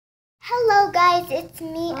Hello guys, it's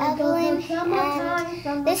me, Evelyn,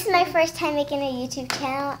 and this is my first time making a YouTube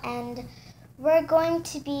channel, and we're going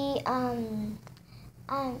to be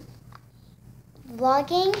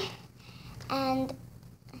vlogging, and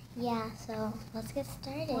yeah, so let's get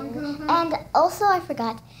started. And also, I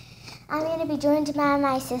forgot, I'm going to be joined by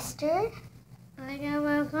my sister.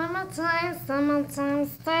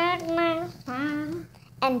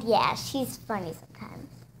 And yeah, she's funny sometimes.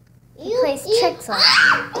 She plays tricks on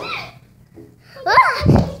me.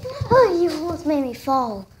 Oh, you almost made me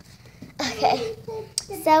fall. Okay,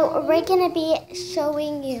 so we're going to be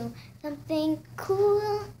showing you something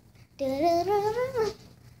cool.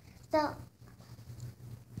 So,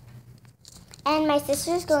 and my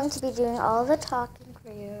sister's going to be doing all the talking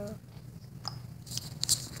for you.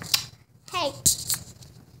 Hey.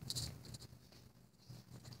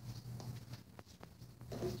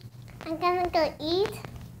 I'm gonna go eat.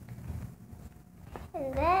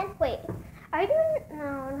 And then, wait, are you doing, no,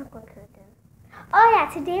 I'm not going to the gym. Oh yeah,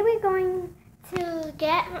 today we're going to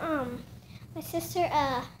get my sister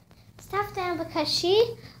a stuffed animal because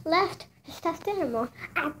she left her stuffed animal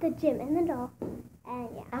at the gym in the doll. And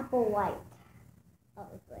yeah, Apple White,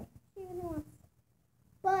 obviously. She really wants,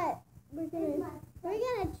 but we're gonna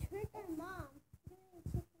trick our mom. We're gonna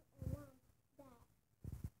trick our mom that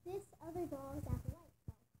this other doll is Apple White.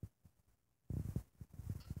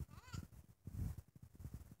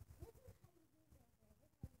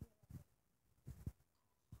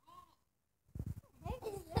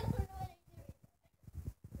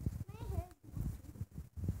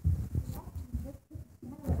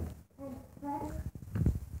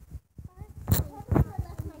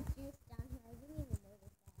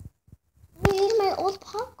 Old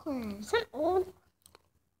popcorn. It's not old.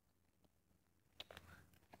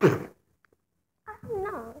 I don't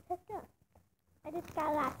know. It's just good. I just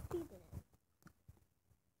got last season.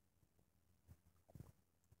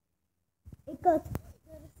 It goes.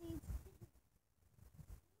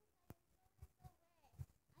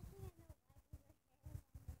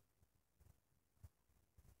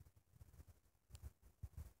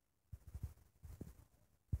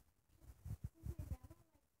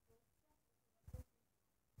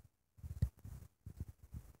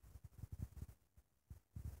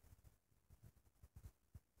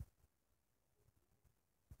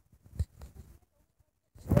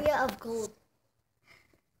 Of gold.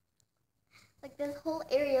 Like this whole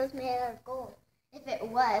area is made out of gold. If it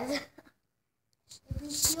was.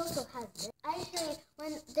 She also has this. Actually,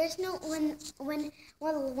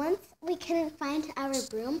 once we couldn't find our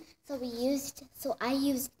broom, so I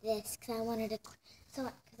used this because I wanted to clean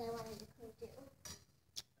too.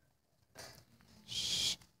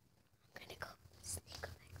 Shh. I'm gonna go sneak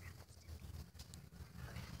on my grandma's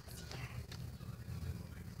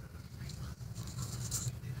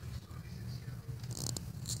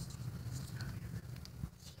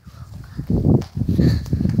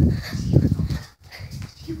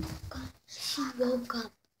She woke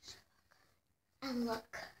up. And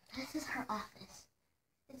look, this is her office.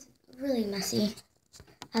 It's really messy.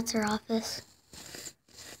 That's her office.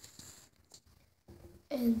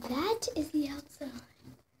 And that is the outside.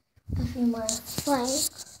 A few more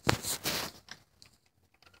flights.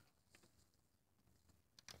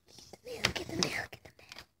 Get the mail. You have to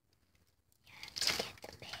get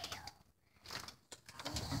the mail.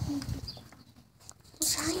 I'm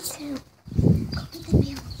trying to. Go get the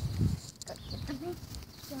mail.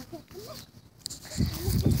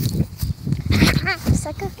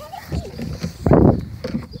 Sucker.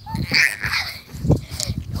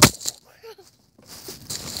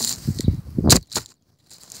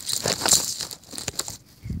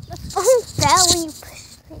 The phone fell when you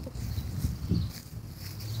pushed it.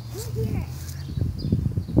 Here.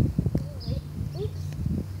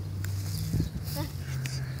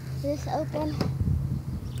 Oops. This open.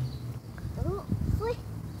 Oh, slip.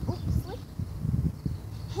 Oops, slip.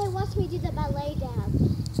 Hey, watch me do the ballet dance.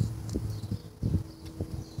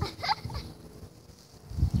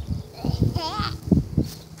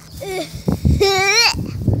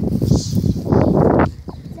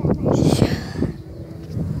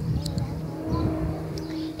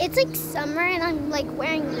 It's like summer and I'm like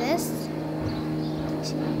wearing this.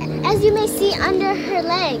 As you may see under her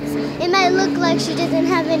legs, it might look like she doesn't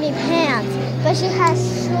have any pants, but she has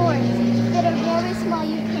shorts that are very small.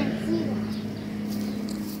 You can't see them.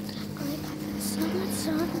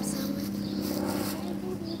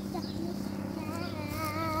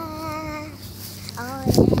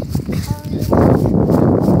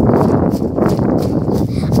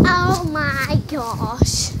 Oh my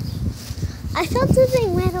gosh. I felt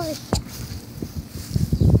something went over here.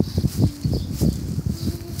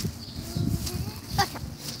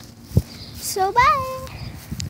 So bye.